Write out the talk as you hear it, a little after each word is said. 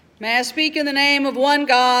May I speak in the name of one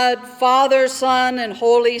God, Father, Son, and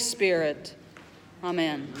Holy Spirit.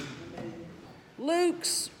 Amen.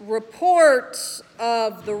 Luke's report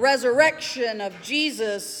of the resurrection of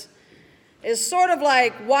Jesus is sort of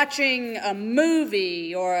like watching a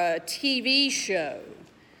movie or a TV show.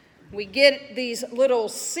 We get these little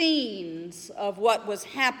scenes of what was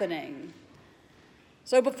happening.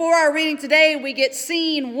 So before our reading today, we get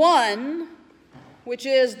scene 1, which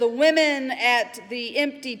is the women at the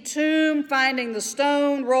empty tomb finding the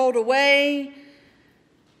stone rolled away.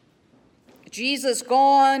 Jesus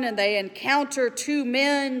gone, and they encounter 2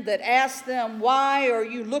 men that ask them, "Why are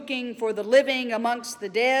you looking for the living amongst the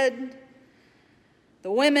dead?"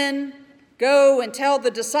 The women go and tell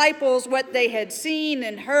the disciples what they had seen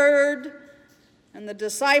and heard, and the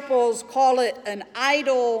disciples call it an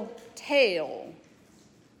idle tale.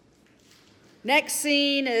 Next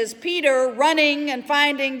scene is Peter running and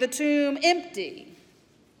finding the tomb empty.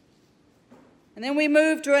 And then we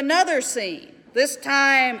move to another scene, this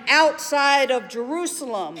time outside of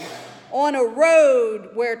Jerusalem, on a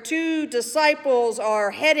road where 2 disciples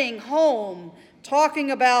are heading home,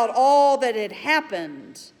 talking about all that had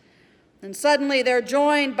happened. And suddenly they're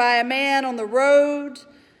joined by a man on the road,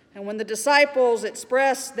 and when the disciples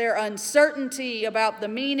express their uncertainty about the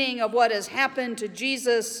meaning of what has happened to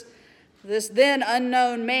Jesus, this then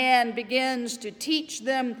unknown man begins to teach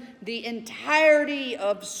them the entirety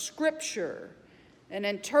of Scripture and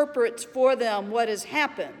interprets for them what has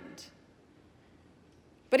happened.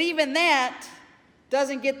 But even that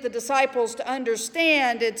doesn't get the disciples to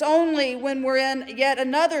understand. It's only when we're in yet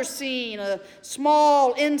another scene, a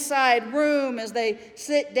small inside room as they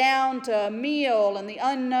sit down to a meal, and the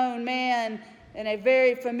unknown man in a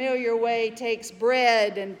very familiar way takes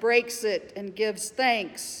bread and breaks it and gives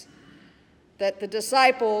thanks, that the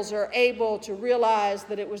disciples are able to realize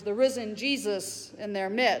that it was the risen Jesus in their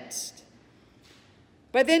midst.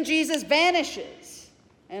 But then Jesus vanishes,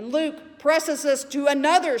 and Luke presses us to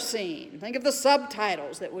another scene. Think of the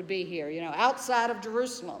subtitles that would be here, outside of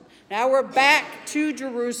Jerusalem. Now we're back to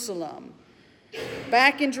Jerusalem.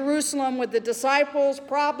 Back in Jerusalem with the disciples,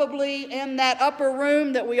 probably in that upper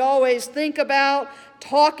room that we always think about,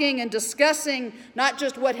 talking and discussing not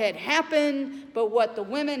just what had happened, but what the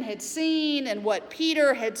women had seen and what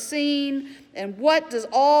Peter had seen, and what does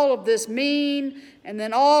all of this mean? And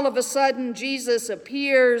then all of a sudden, Jesus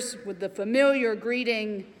appears with the familiar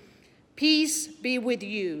greeting, "Peace be with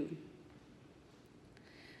you."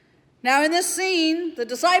 Now in this scene, the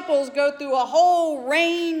disciples go through a whole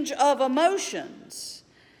range of emotions.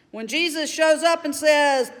 When Jesus shows up and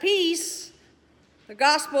says, "Peace," the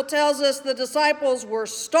gospel tells us the disciples were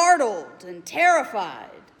startled and terrified.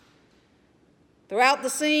 Throughout the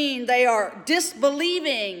scene, they are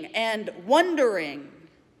disbelieving and wondering.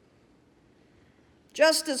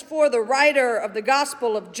 Just as for the writer of the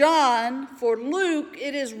Gospel of John, for Luke,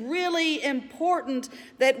 it is really important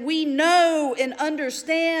that we know and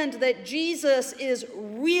understand that Jesus is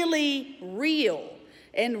really real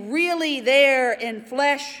and really there in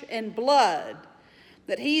flesh and blood,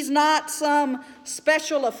 that he's not some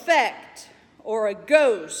special effect or a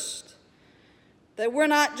ghost, that we're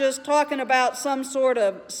not just talking about some sort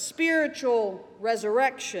of spiritual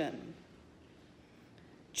resurrection.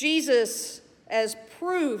 Jesus, as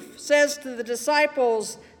proof, says to the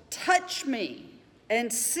disciples, "Touch me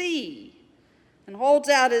and see," and holds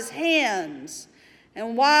out his hands.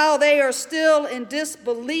 And while they are still in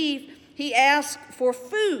disbelief, he asks for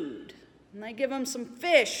food. And they give him some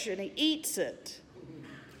fish, and he eats it.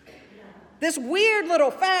 This weird little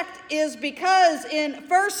fact is because in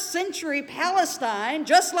first century Palestine,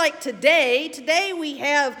 just like today we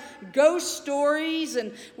have ghost stories,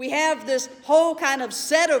 and we have this whole kind of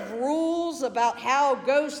set of rules about how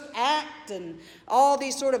ghosts act and all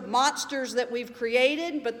these sort of monsters that we've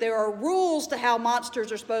created, but there are rules to how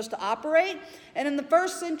monsters are supposed to operate. And in the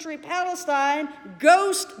first century Palestine,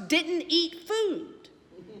 ghosts didn't eat food.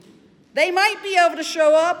 They might be able to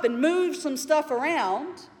show up and move some stuff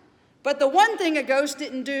around, but the one thing a ghost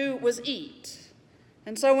didn't do was eat.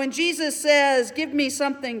 And so when Jesus says, "Give me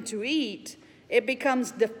something to eat," it becomes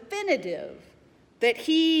definitive that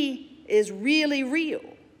he is really real.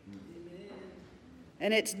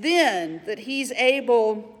 And it's then that he's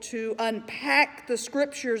able to unpack the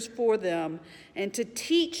Scriptures for them and to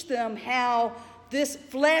teach them how this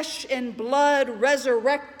flesh and blood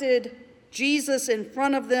resurrected Jesus in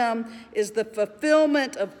front of them is the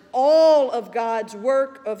fulfillment of all of God's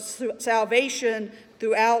work of salvation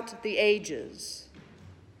throughout the ages.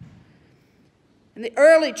 In the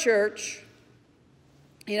early church,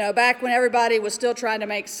 back when everybody was still trying to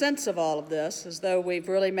make sense of all of this, as though we've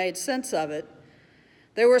really made sense of it,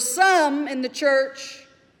 There were some in the church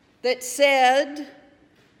that said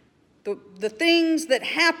the things that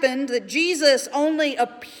happened, that Jesus only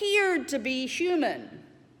appeared to be human.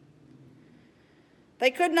 They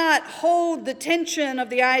could not hold the tension of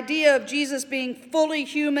the idea of Jesus being fully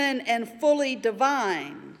human and fully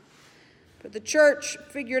divine. But the church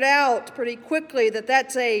figured out pretty quickly that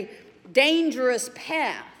that's a dangerous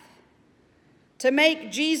path. To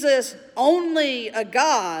make Jesus only a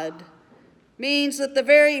God means that the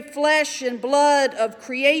very flesh and blood of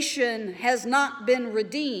creation has not been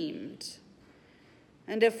redeemed.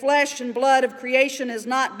 And if flesh and blood of creation has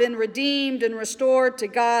not been redeemed and restored to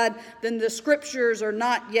God, then the scriptures are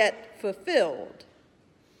not yet fulfilled.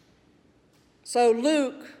 So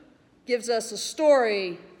Luke gives us a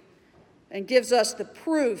story and gives us the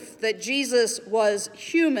proof that Jesus was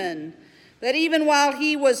human, that even while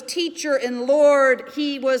he was teacher and Lord,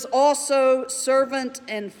 he was also servant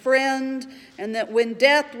and friend, and that when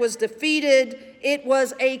death was defeated, it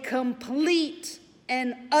was a complete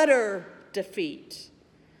and utter defeat.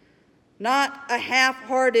 Not a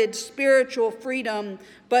half-hearted spiritual freedom,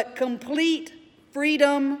 but complete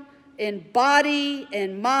freedom in body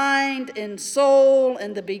and mind and soul,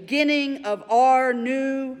 and the beginning of our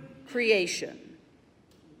new creation.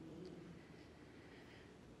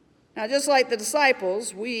 Now, just like the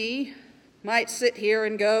disciples, we might sit here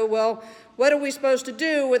and go, well, what are we supposed to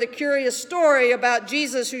do with a curious story about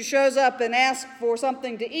Jesus who shows up and asks for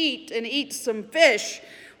something to eat and eats some fish?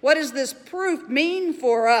 What does this proof mean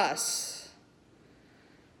for us?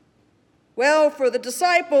 Well, for the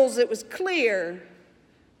disciples, it was clear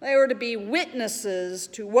they were to be witnesses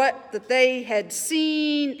to what that they had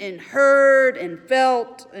seen and heard and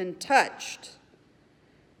felt and touched.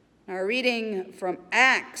 Now, reading from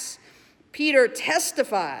Acts, Peter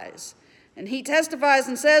testifies, and he testifies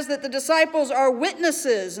and says that the disciples are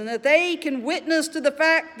witnesses and that they can witness to the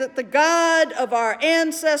fact that the God of our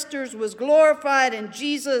ancestors was glorified in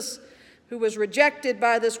Jesus, who was rejected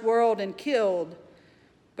by this world and killed,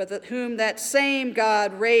 but that whom that same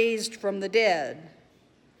God raised from the dead.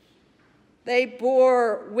 They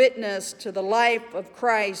bore witness to the life of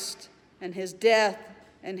Christ and his death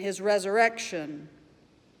and his resurrection.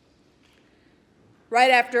 Right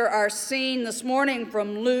after our scene this morning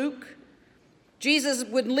from Luke, Jesus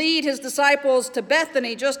would lead his disciples to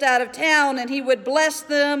Bethany, just out of town, and he would bless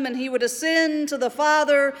them and he would ascend to the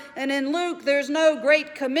Father. And in Luke, there's no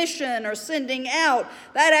great commission or sending out.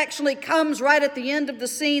 That actually comes right at the end of the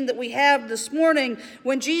scene that we have this morning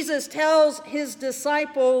when Jesus tells his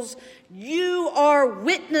disciples, "You are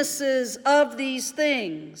witnesses of these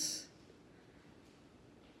things."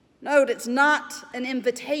 Note, it's not an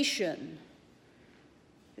invitation.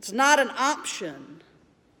 It's not an option.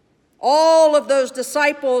 All of those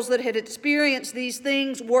disciples that had experienced these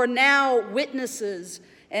things were now witnesses,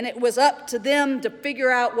 and it was up to them to figure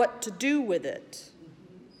out what to do with it.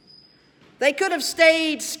 They could have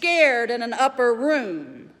stayed scared in an upper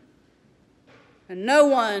room, and no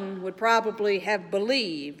one would probably have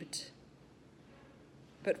believed.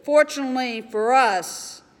 But fortunately for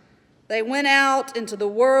us, they went out into the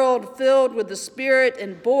world filled with the Spirit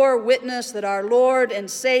and bore witness that our Lord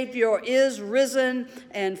and Savior is risen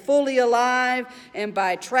and fully alive. And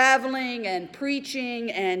by traveling and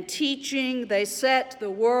preaching and teaching, they set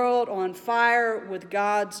the world on fire with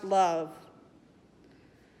God's love.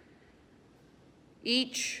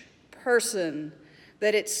 Each person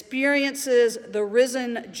that experiences the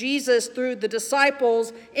risen Jesus through the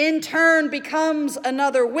disciples in turn becomes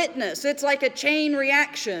another witness. It's like a chain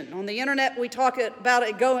reaction. On the internet, we talk about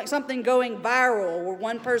it something going viral, where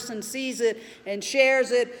one person sees it and shares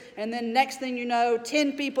it, and then next thing you know,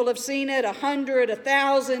 10 people have seen it, 100,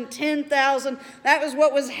 1,000, 10,000. That was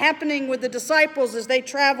what was happening with the disciples as they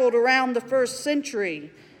traveled around the first century.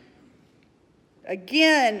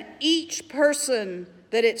 Again, each person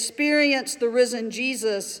that experienced the risen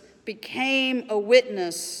Jesus became a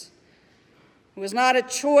witness. It was not a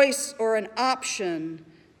choice or an option,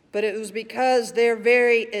 but it was because their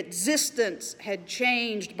very existence had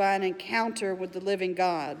changed by an encounter with the living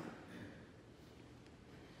God.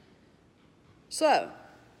 So,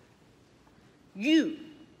 you,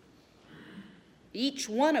 each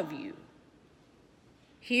one of you,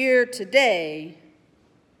 here today,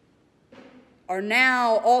 are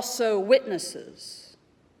now also witnesses.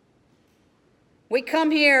 We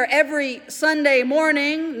come here every Sunday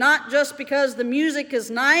morning, not just because the music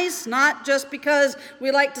is nice, not just because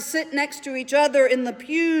we like to sit next to each other in the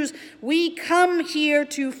pews. We come here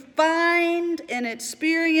to find and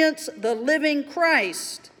experience the living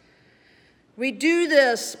Christ. We do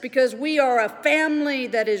this because we are a family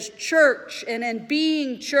that is church, and in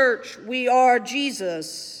being church, we are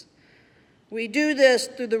Jesus. We do this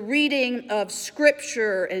through the reading of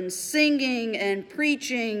Scripture and singing and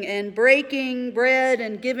preaching and breaking bread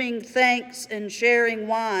and giving thanks and sharing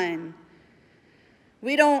wine.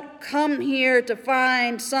 We don't come here to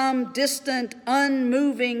find some distant,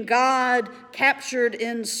 unmoving God captured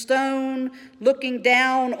in stone looking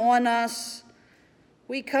down on us.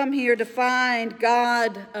 We come here to find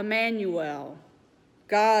God Emmanuel,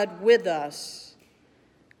 God with us,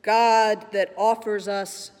 God that offers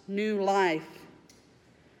us new life.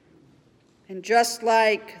 And just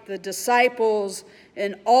like the disciples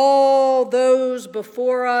and all those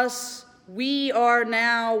before us, we are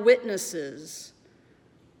now witnesses.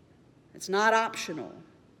 It's not optional.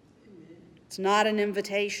 It's not an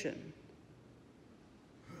invitation.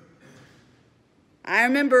 I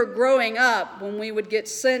remember growing up when we would get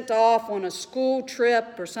sent off on a school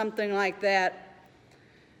trip or something like that,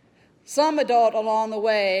 some adult along the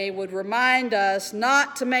way would remind us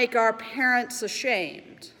not to make our parents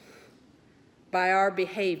ashamed by our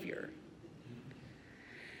behavior.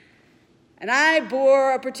 And I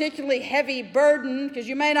bore a particularly heavy burden, because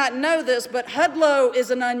you may not know this, but Hudlow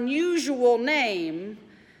is an unusual name.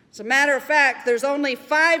 As a matter of fact, there's only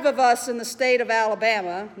 5 of us in the state of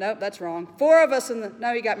Alabama. Nope, that's wrong. 4 of us in the,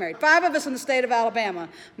 no, he got married. 5 of us in the state of Alabama.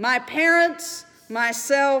 My parents,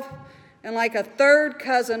 myself, and like a third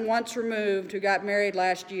cousin once removed who got married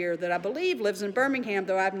last year that I believe lives in Birmingham,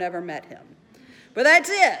 though I've never met him. But that's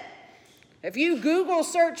it. If you Google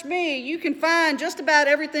search me, you can find just about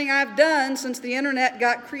everything I've done since the internet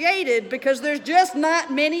got created, because there's just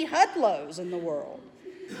not many Hudlows in the world.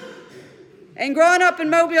 And growing up in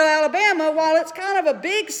Mobile, Alabama, while it's kind of a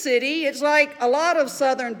big city, it's like a lot of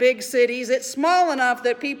southern big cities. It's small enough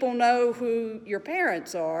that people know who your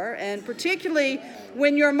parents are, and particularly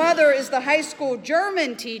when your mother is the high school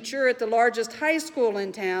German teacher at the largest high school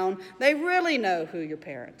in town, they really know who your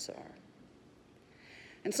parents are.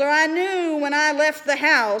 And so I knew when I left the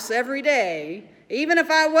house every day, even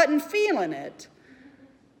if I wasn't feeling it,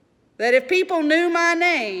 that if people knew my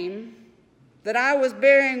name, that I was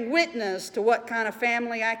bearing witness to what kind of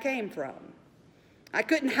family I came from. I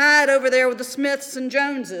couldn't hide over there with the Smiths and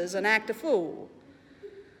Joneses and act a fool,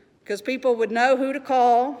 because people would know who to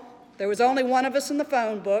call. There was only one of us in the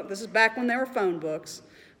phone book. This is back when there were phone books.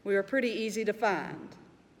 We were pretty easy to find.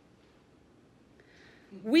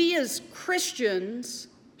 We as Christians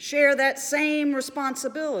share that same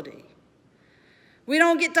responsibility. We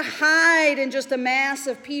don't get to hide in just a mass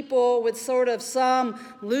of people with sort of some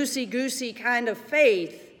loosey-goosey kind of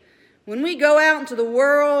faith. When we go out into the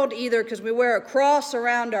world, either because we wear a cross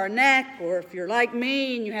around our neck, or if you're like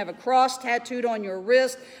me and you have a cross tattooed on your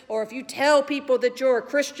wrist, or if you tell people that you're a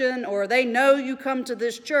Christian or they know you come to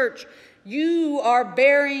this church, you are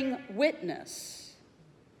bearing witness.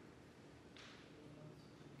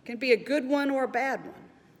 It can be a good one or a bad one.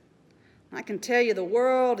 I can tell you the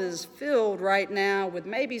world is filled right now with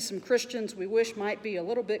maybe some Christians we wish might be a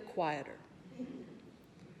little bit quieter.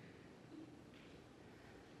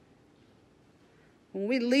 When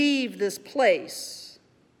we leave this place,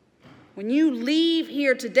 when you leave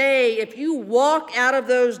here today, if you walk out of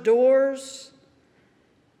those doors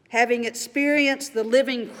having experienced the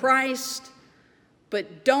living Christ,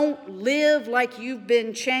 but don't live like you've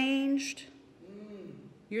been changed,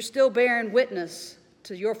 you're still bearing witness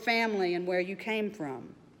to your family and where you came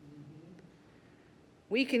from.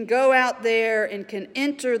 We can go out there and can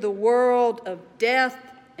enter the world of death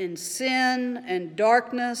and sin and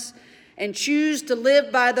darkness and choose to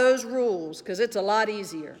live by those rules, because it's a lot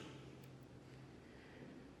easier.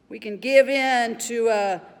 We can give in to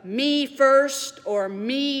a me first or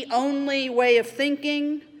me only way of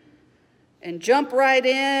thinking and jump right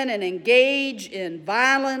in and engage in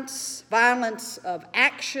violence of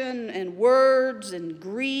action and words and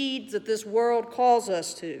greed that this world calls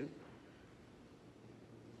us to.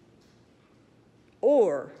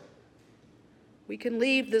 Or we can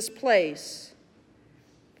leave this place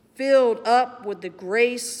filled up with the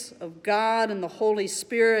grace of God and the Holy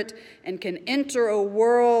Spirit and can enter a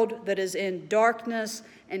world that is in darkness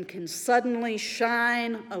and can suddenly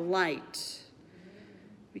shine a light.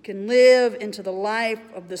 We can live into the life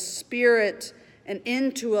of the Spirit and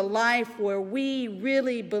into a life where we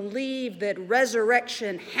really believe that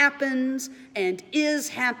resurrection happens and is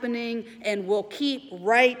happening and will keep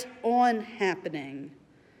right on happening.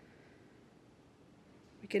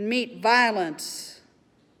 We can meet violence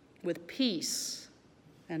with peace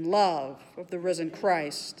and love of the risen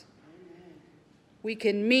Christ. We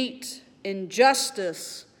can meet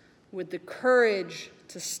injustice with the courage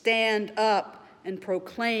to stand up and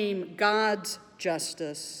proclaim God's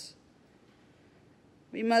justice.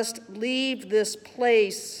 We must leave this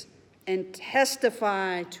place and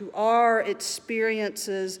testify to our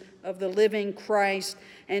experiences of the living Christ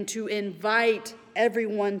and to invite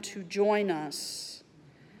everyone to join us.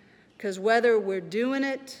 Because whether we're doing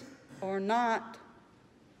it or not,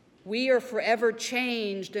 we are forever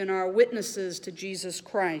changed in our witnesses to Jesus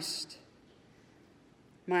Christ.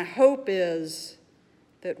 My hope is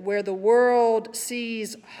that where the world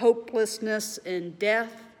sees hopelessness and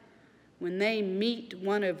death, when they meet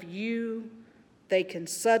one of you, they can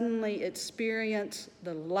suddenly experience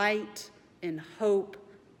the light and hope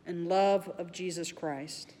and love of Jesus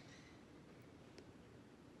Christ.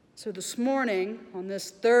 So this morning, on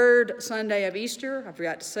this third Sunday of Easter, I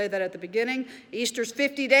forgot to say that at the beginning, Easter's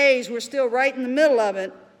 50 days, we're still right in the middle of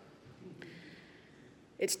it.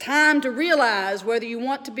 It's time to realize, whether you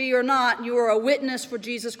want to be or not, you are a witness for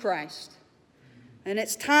Jesus Christ. And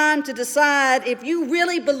it's time to decide if you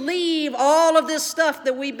really believe all of this stuff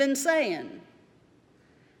that we've been saying.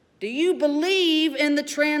 Do you believe in the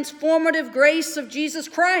transformative grace of Jesus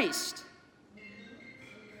Christ?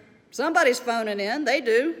 Somebody's phoning in. They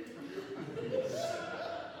do.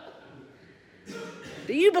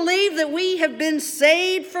 Do you believe that we have been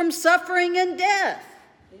saved from suffering and death?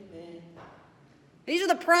 Amen. These are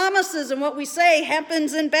the promises, and what we say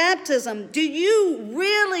happens in baptism. Do you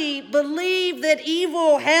really believe that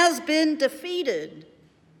evil has been defeated?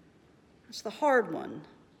 That's the hard one.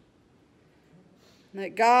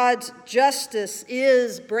 That God's justice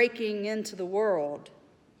is breaking into the world.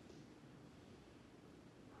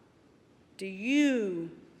 Do you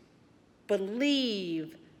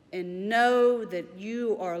believe and know that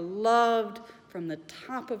you are loved from the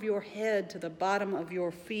top of your head to the bottom of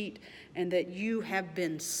your feet, and that you have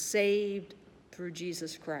been saved through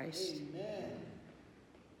Jesus Christ? Amen.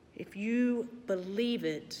 If you believe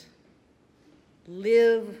it,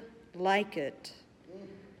 live like it.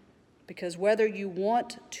 Because whether you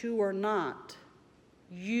want to or not,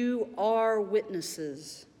 you are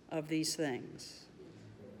witnesses of these things.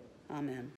 Amen.